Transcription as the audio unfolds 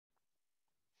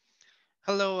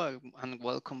Hello and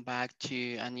welcome back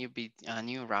to a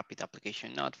new rapid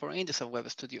application note for InduSoft Web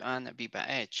Studio and AVEVA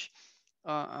Edge.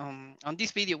 On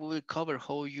this video, we will cover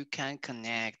how you can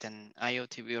connect an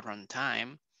IoTView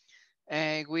runtime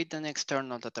with an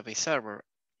external database server.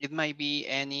 It might be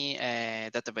any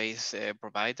database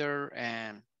provider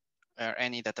or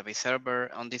any database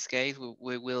server. On this case,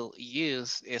 we will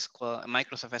use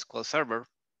Microsoft SQL Server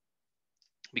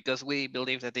because we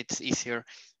believe that it's easier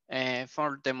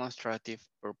for demonstrative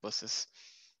purposes.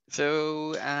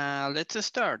 So let's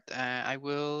start. I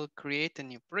will create a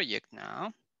new project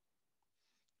now.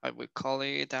 I will call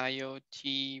it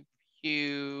IoTView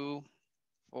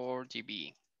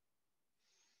 4GB.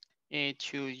 It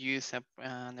should use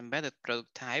an embedded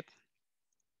product type.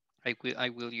 I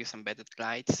will use embedded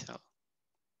glides, so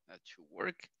that should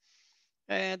work.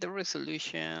 The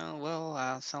resolution,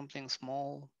 well, something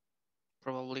small,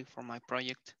 probably for my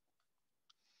project.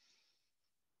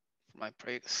 For my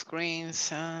project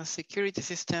screens, security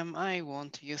system, I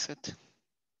won't use it.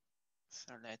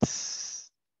 So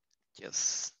let's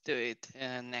just do it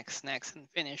next, and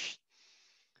finish.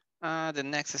 The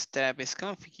next step is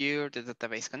configure the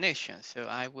database connection. So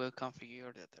I will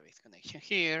configure the database connection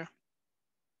here.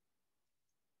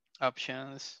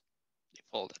 Options,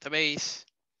 default database.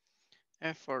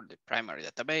 And for the primary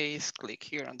database, click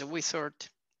here on the wizard.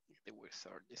 The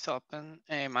wizard is open.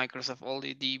 Microsoft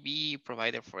only DB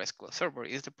provider for SQL Server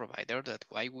is the provider that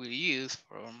I will use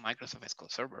for Microsoft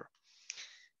SQL Server.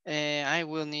 I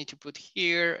will need to put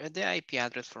here the IP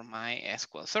address for my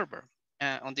SQL Server.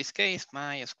 On this case,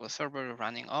 my SQL Server is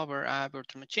running over a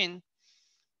virtual machine.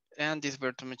 And this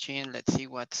virtual machine, let's see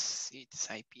what its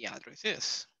IP address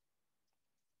is.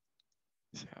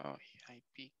 So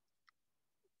IP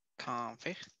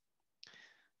config.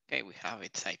 Okay, we have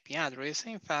its IP address.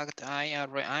 In fact,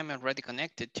 I'm already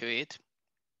connected to it,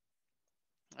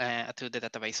 to the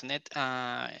database net,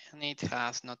 and it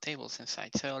has no tables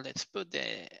inside. So let's put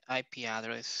the IP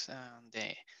address on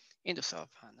the InduSoft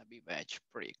and AVEVA Edge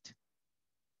project.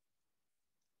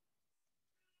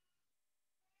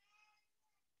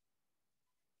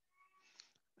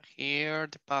 Here,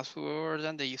 the password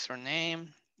and the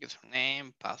username,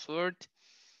 password,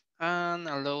 and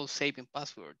allow saving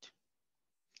password.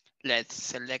 Let's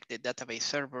select the database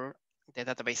server, the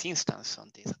database instance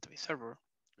on this database server,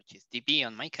 which is DB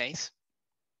on my case.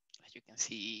 As you can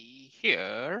see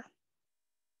here,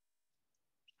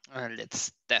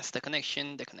 let's test the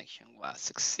connection. The connection was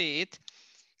succeed.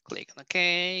 Click on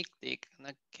OK, click on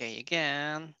OK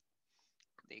again,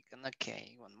 click on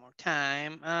OK one more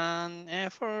time.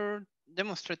 And for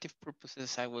demonstrative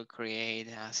purposes, I will create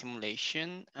a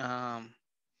simulation.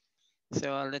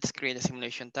 So let's create a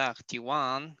simulation tag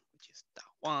T1, which is tag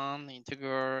 1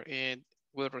 integer. It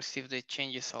will receive the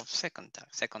changes of second tag.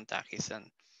 Second tag is a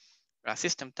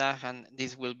system tag, and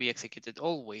this will be executed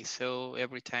always. So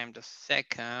every time the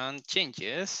second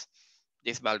changes,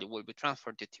 this value will be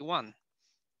transferred to T1.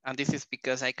 And this is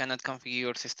because I cannot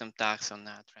configure system tags on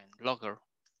a trend logger.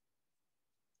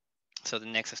 So the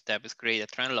next step is create a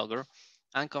trend logger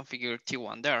and configure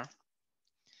T1 there.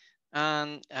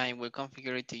 And I will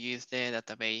configure it to use the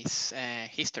database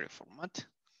history format.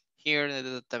 Here in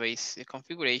the database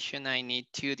configuration, I need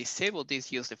to disable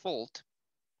this use default.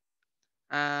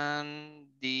 And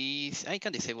this, I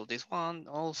can disable this one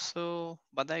also,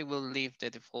 but I will leave the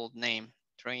default name,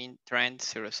 trend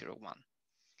 001.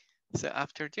 So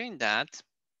after doing that,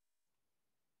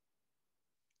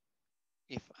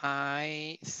 if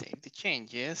I save the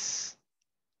changes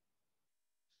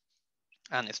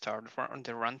and start from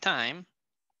the runtime,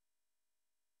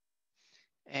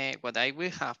 what I will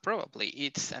have probably,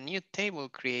 it's a new table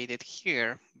created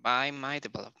here by my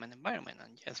development environment.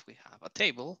 And yes, we have a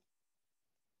table.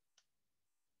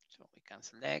 So we can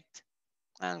select,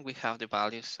 and we have the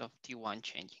values of T1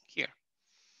 changing here.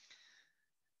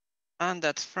 And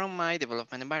that's from my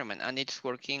development environment, and it's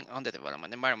working on the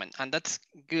development environment. And that's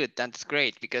good, that's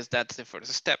great, because that's the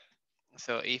first step.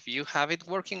 So if you have it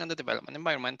working on the development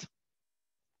environment,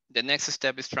 the next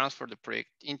step is transfer the project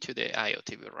into the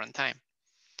IoTView runtime.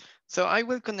 So I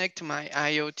will connect to my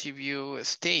IoTView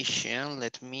station.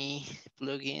 Let me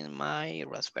plug in my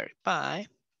Raspberry Pi.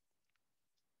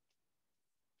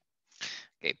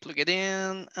 Okay, plug it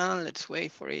in, and let's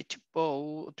wait for it to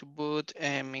boot.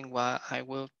 And meanwhile, I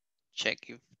will check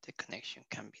if the connection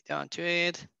can be done to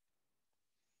it.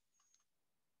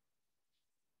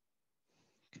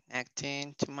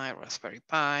 Connecting to my Raspberry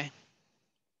Pi.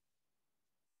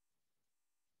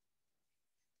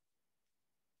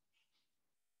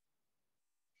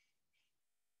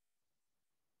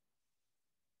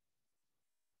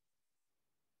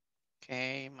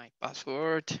 Okay, my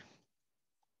password.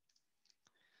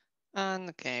 And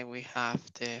okay, we have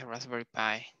the Raspberry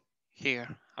Pi here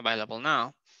available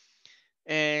now.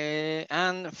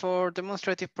 And for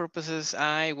demonstrative purposes,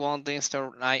 I want to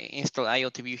install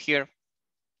IoTView here.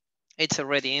 It's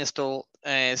already installed.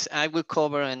 As I will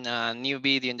cover in a new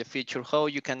video in the future how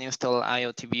you can install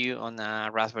IoTView on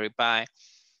a Raspberry Pi.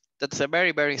 That's a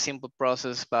very, very simple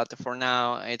process, but for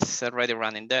now it's already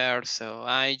running there. So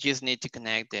I just need to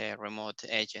connect the remote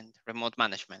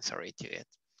management, sorry, to it,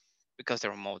 because the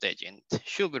remote agent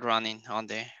should be running on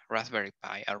the Raspberry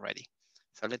Pi already.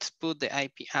 So let's put the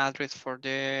IP address for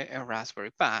the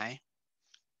Raspberry Pi.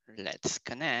 Let's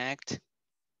connect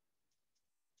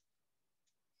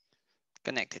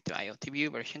it to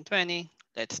IoTView version 20.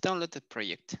 Let's download the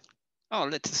project. Oh,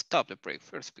 let's stop the project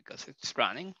first because it's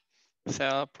running.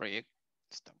 So project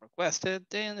stop requested,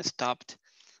 then stopped.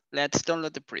 Let's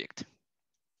download the project.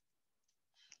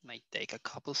 Might take a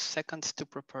couple seconds to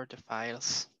prepare the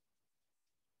files.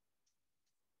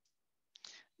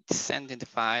 It's sending the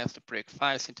project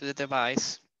files into the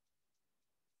device.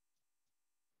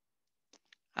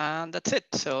 And that's it.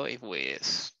 So if we,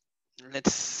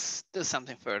 let's do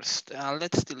something first.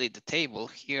 Let's delete the table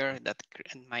here that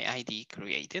my ID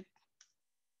created.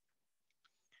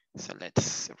 So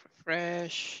let's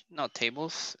refresh, no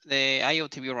tables. The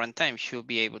IoTView runtime should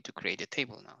be able to create a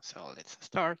table now. So let's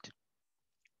start,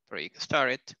 project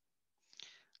started.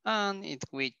 And if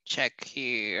we check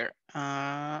here,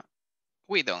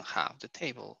 we don't have the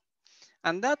table.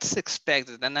 And that's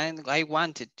expected, and I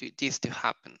wanted this to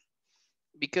happen.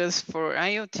 Because for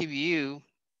IoTView,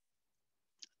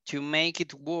 to make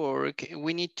it work,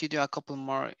 we need to do a couple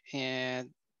more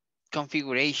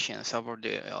configurations over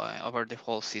the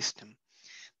whole system.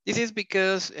 This is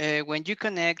because when you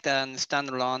connect a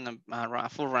standalone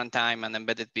full runtime and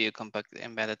embedded view compact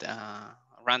embedded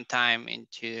runtime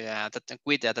into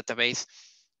with a database,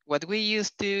 what we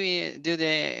use to do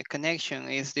the connection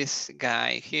is this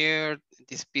guy here,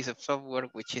 this piece of software,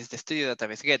 which is the Studio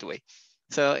Database Gateway.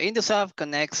 So InduSoft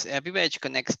connects, AVEVA Edge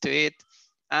connects to it,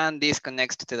 and this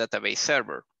connects to the database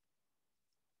server.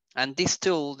 And this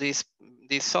tool, this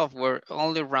software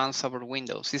only runs over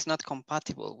Windows. It's not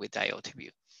compatible with IoTView.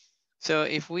 So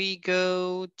if we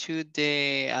go to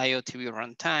the IoTView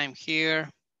runtime here,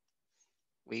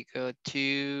 we go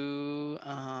to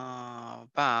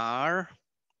var,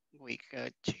 we go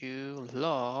to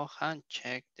log and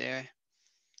check the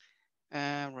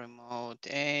remote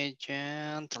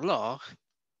agent log.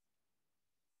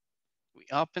 We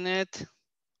open it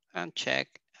and check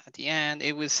at the end.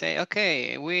 It will say,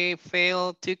 okay, we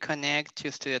failed to connect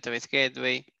to Studio Database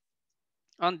Gateway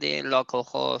on the local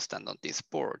host and on this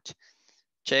port.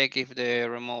 Check if the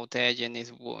remote agent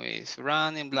is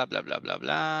running, blah, blah, blah, blah,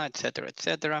 blah, etc.,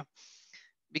 etc.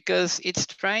 Because it's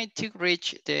trying to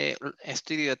reach the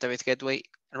Studio Database Gateway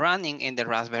running in the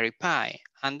Raspberry Pi.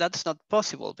 And that's not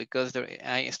possible because the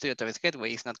Studio Database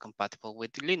Gateway is not compatible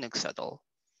with Linux at all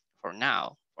for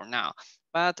now.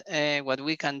 But what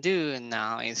we can do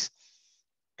now is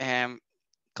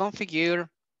configure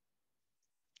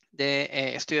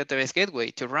the Studio Database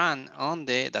Gateway to run on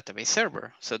the database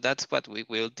server. So that's what we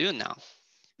will do now.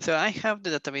 So I have the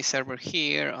database server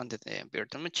here on the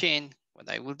virtual machine. What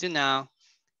I will do now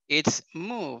is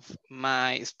move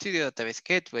my Studio Database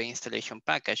Gateway installation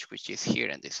package, which is here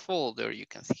in this folder. You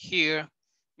can see here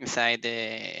inside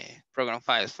the program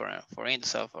files for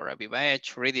InduSoft or AVEVA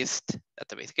Edge, Redis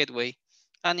Database Gateway.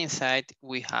 And inside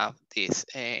we have this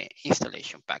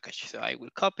installation package. So I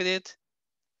will copy it.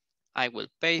 I will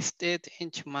paste it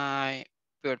into my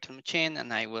virtual machine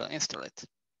and I will install it.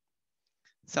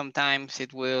 Sometimes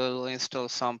it will install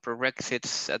some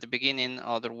prerequisites at the beginning,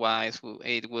 otherwise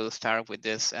it will start with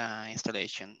this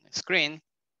installation screen.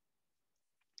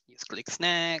 Just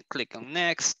click on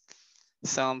next,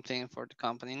 something for the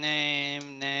company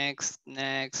name, next,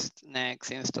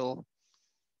 install.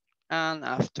 And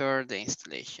after the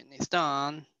installation is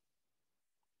done,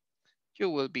 you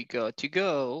will be good to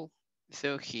go.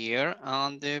 So here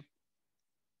on the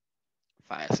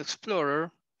Files Explorer,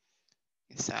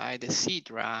 inside the C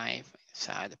drive,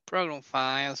 inside the program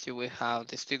files, you will have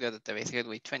the Studio Database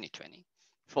Gateway 2020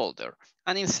 folder.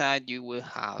 And inside you will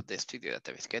have the Studio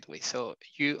Database Gateway. So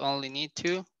you only need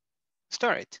to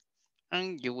start it.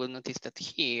 And you will notice that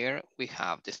here we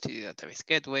have the Studio Database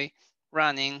Gateway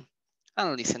running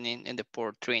and listening in the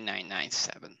port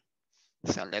 3997.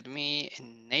 So let me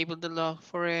enable the log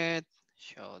for it,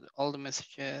 show all the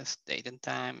messages, date and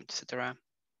time, etc.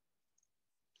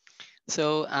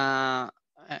 So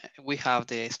we have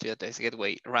the Studio Database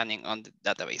Gateway running on the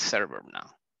database server now.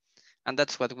 And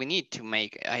that's what we need to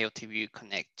make IoTView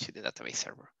connect to the database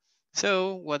server.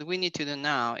 So what we need to do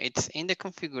now, it's in the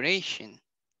configuration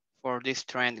for this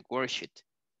trend worksheet.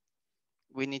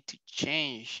 We need to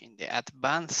change in the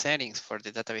advanced settings for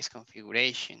the database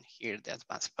configuration, here the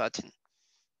advanced button.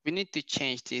 We need to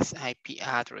change this IP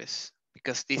address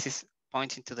because this is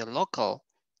pointing to the local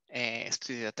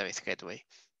Studio Database Gateway.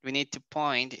 We need to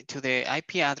point to the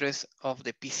IP address of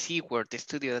the PC where the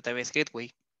Studio Database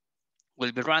Gateway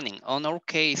will be running. On our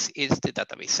case, it's the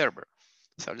database server.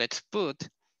 So let's put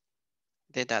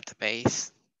the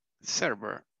database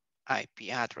server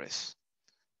IP address.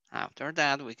 After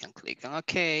that, we can click on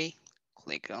OK,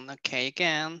 click on OK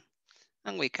again,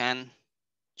 and we can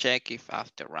check if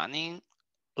after running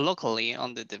locally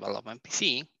on the development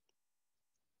PC,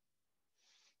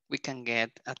 we can get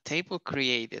a table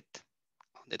created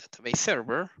on the database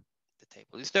server. The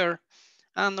table is there.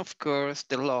 And of course,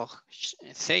 the log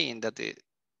saying that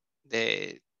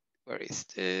where is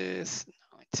this?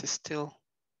 No, it's still,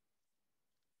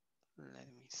 let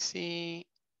me see.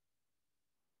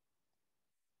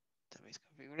 Database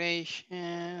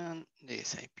configuration,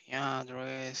 this IP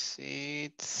address,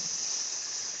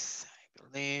 it's, I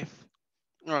believe,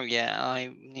 oh yeah, I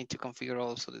need to configure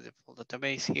also the default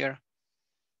database here.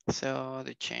 So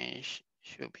the change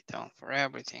should be done for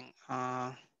everything.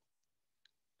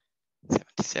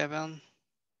 77.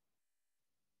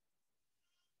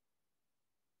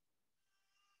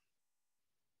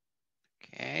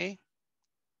 Okay.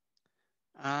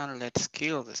 And let's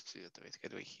kill the Studio Database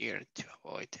Gateway here to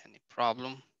avoid any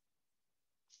problem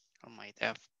on my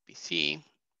dev PC.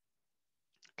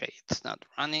 Okay, it's not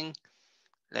running.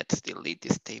 Let's delete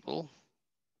this table.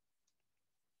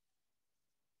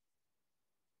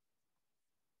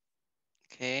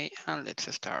 Okay, and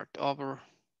let's start over.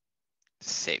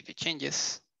 Save the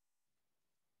changes.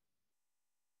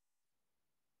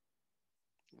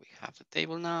 We have the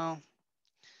table now.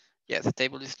 Yes, the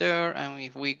table is there. And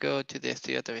if we go to the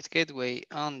Studio Database Gateway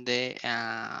on the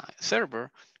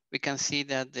server, we can see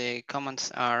that the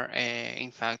commands are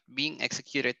in fact being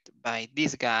executed by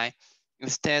this guy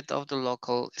instead of the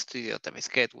local Studio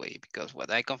Database Gateway, because what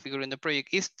I configure in the project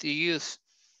is to use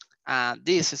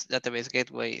this database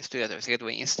gateway, Studio Database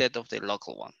Gateway, instead of the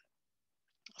local one.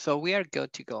 So we are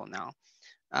good to go now.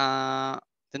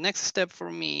 The next step for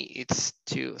me is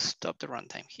to stop the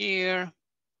runtime here,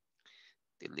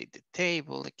 delete the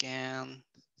table again,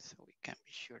 so we can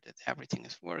be sure that everything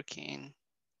is working.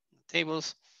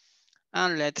 Tables,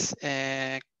 and let's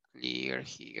clear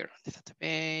here on the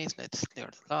database. Let's clear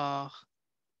the log.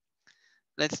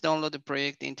 Let's download the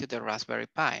project into the Raspberry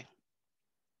Pi.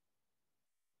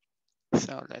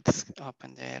 So let's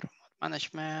open the remote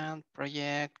management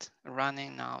project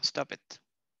running now. Stop it.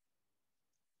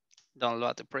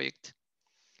 Download the project.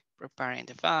 Preparing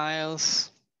the files.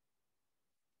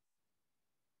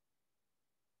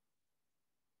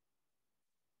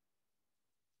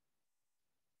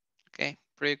 Okay,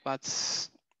 project was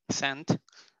sent,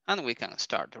 and we can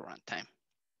start the runtime.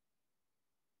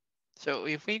 So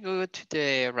if we go to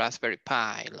the Raspberry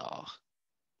Pi log,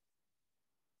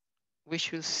 we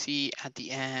should see at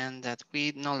the end that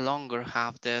we no longer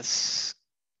have this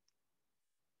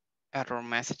error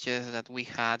messages that we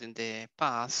had in the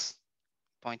past,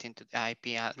 pointing to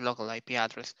the local IP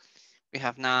address. We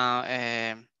have now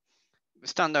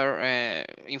standard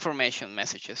information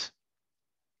messages.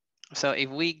 So if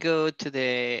we go to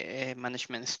the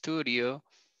Management Studio,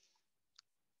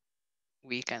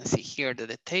 we can see here that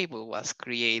the table was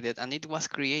created, and it was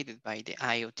created by the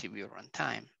IoTView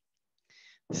runtime.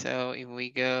 So if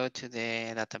we go to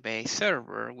the database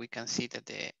server, we can see that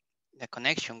the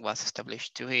connection was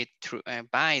established to it through,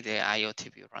 by the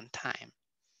IoTView runtime.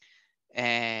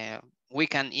 We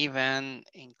can even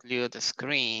include a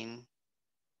screen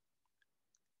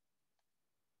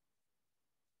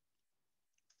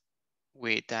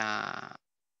with a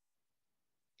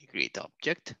grid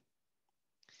object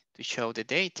to show the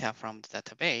data from the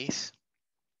database.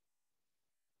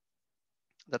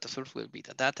 Data source will be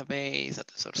the database,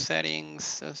 data source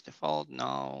settings as default.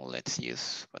 No, let's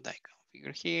use what I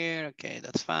configure here. Okay,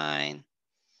 that's fine.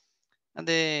 And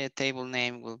the table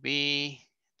name will be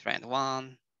trend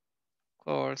one, of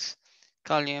course.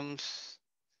 Columns,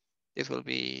 this will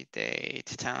be date,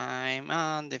 time,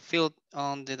 and the field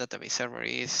on the database server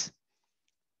is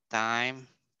time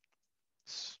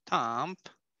stamp,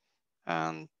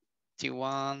 and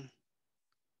T1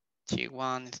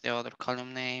 is the other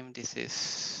column name. This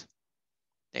is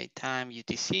datetime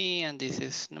UTC, and this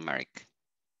is numeric.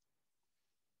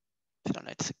 So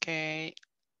let's okay.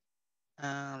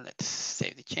 Let's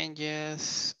save the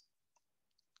changes.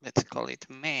 Let's call it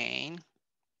main.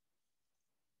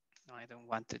 No, I don't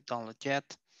want to download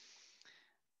yet.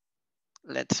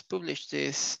 Let's publish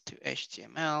this to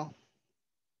HTML.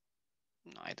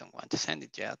 No, I don't want to send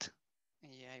it yet.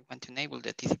 Yeah, I want to enable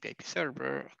the TCP/IP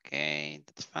server. Okay,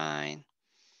 that's fine.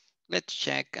 Let's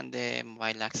check on the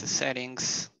mobile access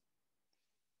settings.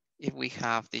 If we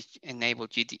have the enable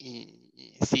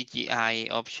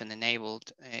CGI option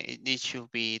enabled, it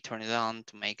should be turned on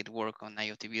to make it work on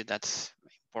IoTView. That's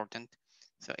important.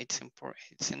 So it's important.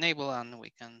 It's enabled, and we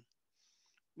can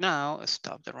now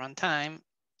stop the runtime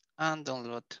and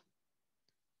download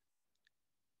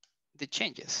the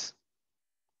changes.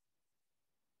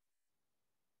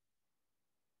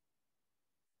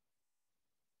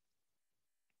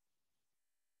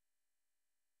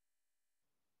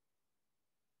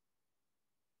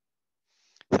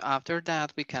 So after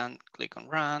that, we can click on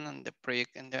run, and the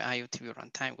project and the IoTView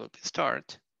runtime will be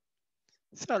start.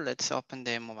 So let's open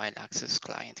the mobile access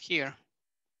client here.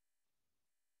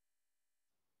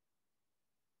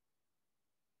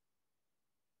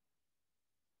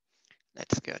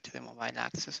 Let's go to the mobile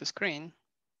access screen.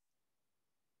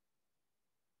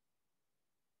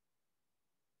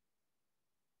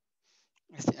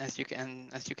 As you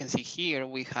can see here,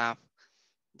 we have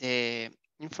the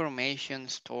information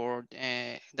stored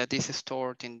that is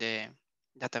stored in the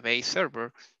database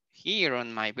server here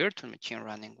on my virtual machine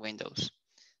running Windows.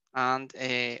 And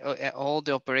all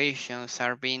the operations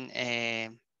are being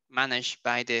managed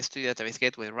by the Studio Database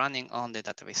Gateway running on the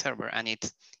database server. And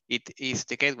it is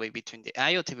the gateway between the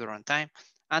IoTView runtime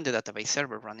and the database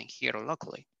server running here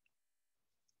locally.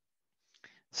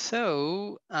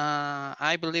 So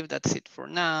I believe that's it for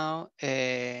now.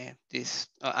 I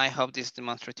hope this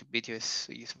demonstrative video is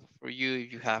useful for you.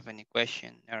 If you have any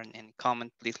question or any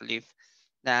comment, please leave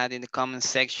that in the comment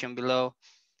section below.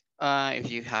 If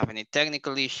you have any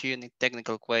technical issue, any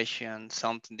technical question,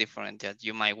 something different that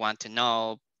you might want to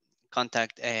know,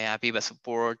 contact AVEVA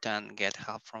support and get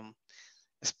help from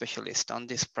a specialist on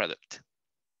this product.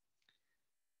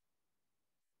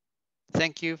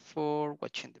 Thank you for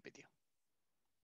watching the video.